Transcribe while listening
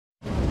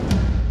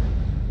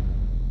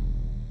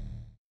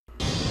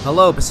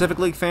Hello Pacific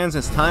League fans,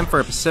 it's time for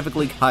a Pacific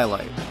League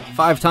highlight.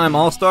 Five-time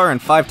All-Star and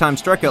five-time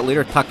strikeout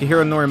leader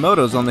Takahiro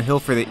Norimoto is on the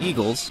hill for the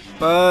Eagles,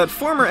 but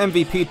former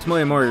MVP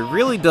Tomoya Mori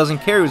really doesn't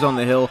care who's on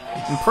the hill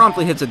and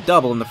promptly hits a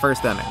double in the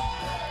first inning.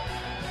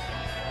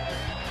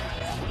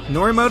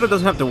 Norimoto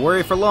doesn't have to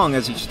worry for long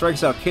as he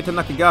strikes out Keita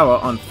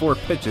Nakagawa on 4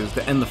 pitches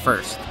to end the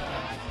first.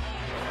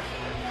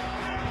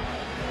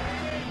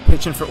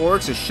 Pitching for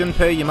Orix is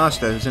Shumpeita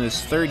Yamashita, who's in his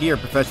 3rd year of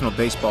professional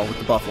baseball with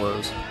the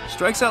Buffaloes.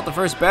 Strikes out the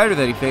first batter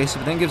that he faced,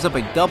 but then gives up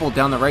a double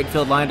down the right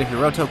field line to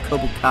Hiroto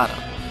Kobukata.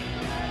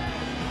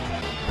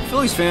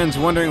 Phillies fans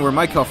wondering where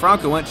Maikel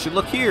Franco went should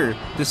look here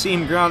to see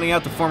him grounding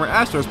out the former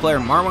Astros player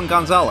Marwin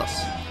Gonzalez.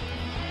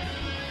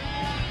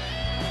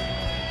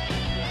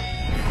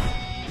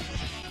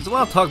 There's a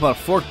lot of talk about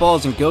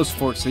forkballs and ghost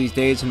forks these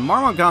days, and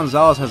Marwin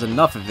Gonzalez has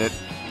enough of it,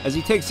 as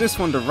he takes this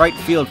one to right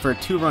field for a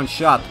 2-run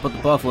shot to put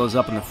the Buffaloes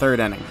up in the 3rd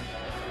inning.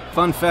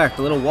 Fun fact,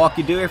 the little walk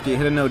you do after you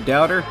hit a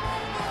no-doubter,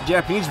 the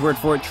Japanese word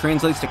for it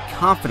translates to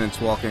confidence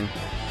walking.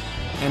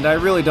 And I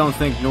really don't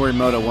think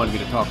Norimoto wanted me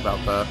to talk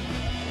about that.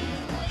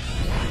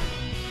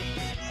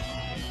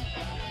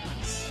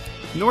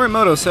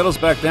 Norimoto settles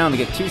back down to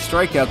get 2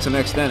 strikeouts the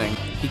next inning.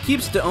 He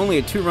keeps it to only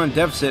a 2-run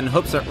deficit and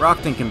hopes that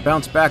Rakuten can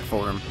bounce back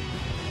for him.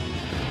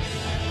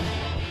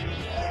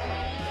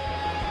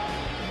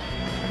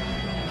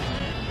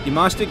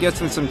 Yamashita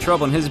gets in some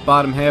trouble in his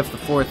bottom half of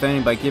the 4th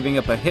inning by giving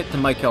up a hit to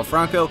Maikel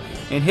Franco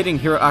and hitting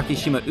Hiroaki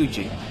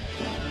Shimauchi.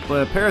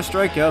 But a pair of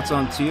strikeouts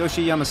on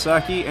Tsuyoshi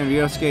Yamasaki and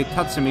Ryosuke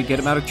Tatsumi get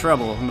him out of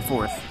trouble in the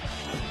 4th.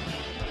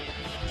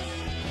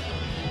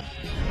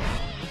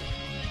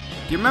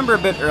 Do you remember a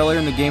bit earlier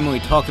in the game when we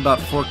talked about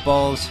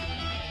forkballs?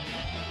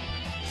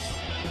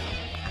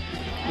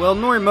 Well,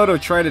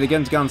 Norimoto tried it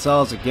against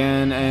Gonzalez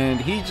again,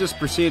 and he just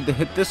proceeded to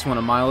hit this one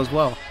a mile as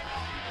well.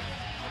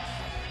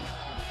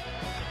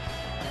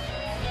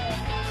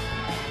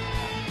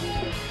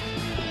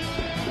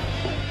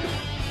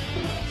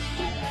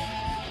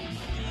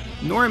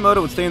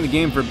 Norimoto would stay in the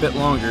game for a bit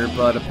longer,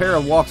 but a pair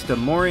of walks to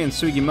Mori and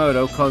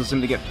Sugimoto causes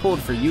him to get pulled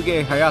for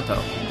Yuge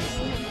Hayato.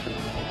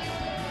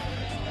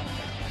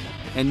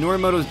 And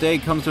Norimoto's day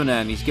comes to an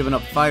end. He's given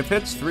up 5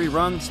 hits, 3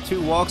 runs,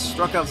 2 walks,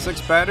 struck out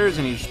 6 batters,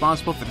 and he's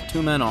responsible for the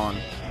 2 men on.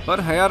 But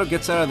Hayato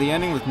gets out of the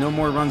inning with no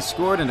more runs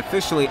scored and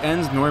officially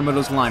ends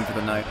Norimoto's line for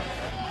the night.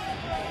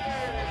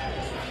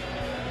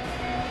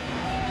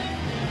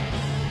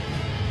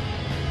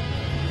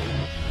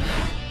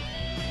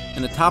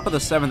 In the top of the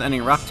 7th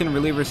inning, Rakuten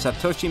reliever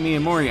Satoshi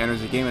Miyamori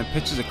enters the game and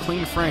pitches a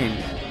clean frame.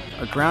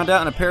 A ground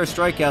out and a pair of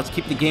strikeouts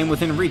keep the game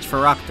within reach for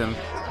Rakuten.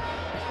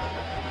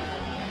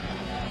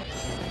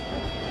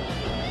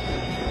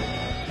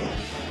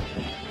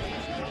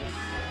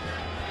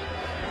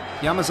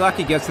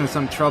 Yamazaki gets in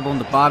some trouble in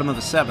the bottom of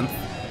the 7th.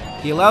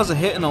 He allows a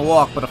hit and a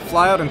walk, but a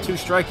flyout and 2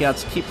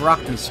 strikeouts keep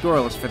Rakuten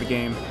scoreless for the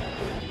game.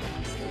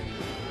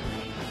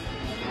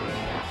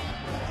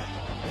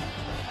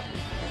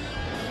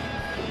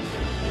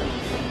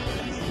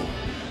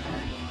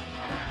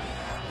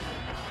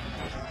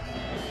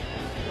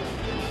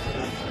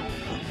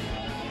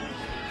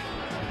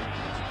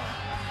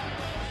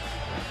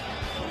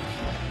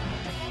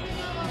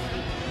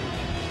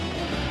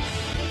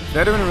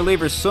 Veteran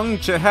reliever Sung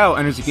Chihao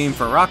enters the game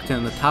for Rakuten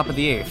in the top of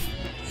the 8th.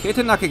 Keita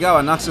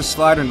Nakagawa knocks a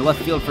slider into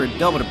left field for a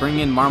double to bring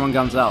in Marwin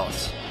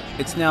Gonzalez.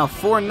 It's now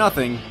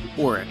 4-0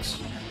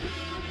 Orix.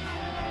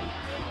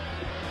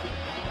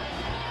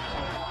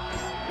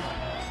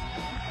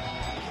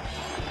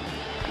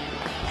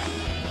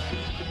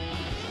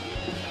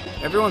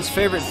 Everyone's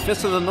favorite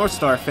Fist of the North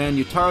Star fan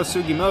Yutaro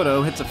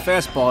Sugimoto hits a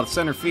fastball to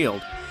center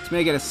field to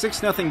make it a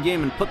 6-0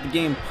 game and put the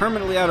game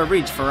permanently out of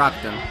reach for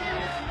Rakuten.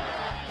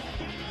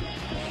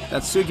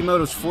 That's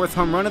Sugimoto's 4th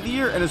home run of the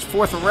year and his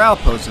 4th RAL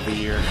post of the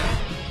year.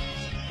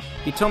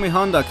 Hitomi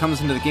Honda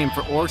comes into the game for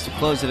Orix to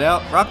close it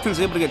out. Rakuten's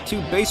able to get 2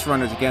 base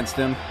runners against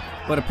him,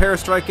 but a pair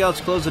of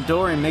strikeouts close the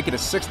door and make it a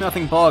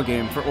 6-0 ball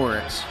game for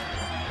Orix.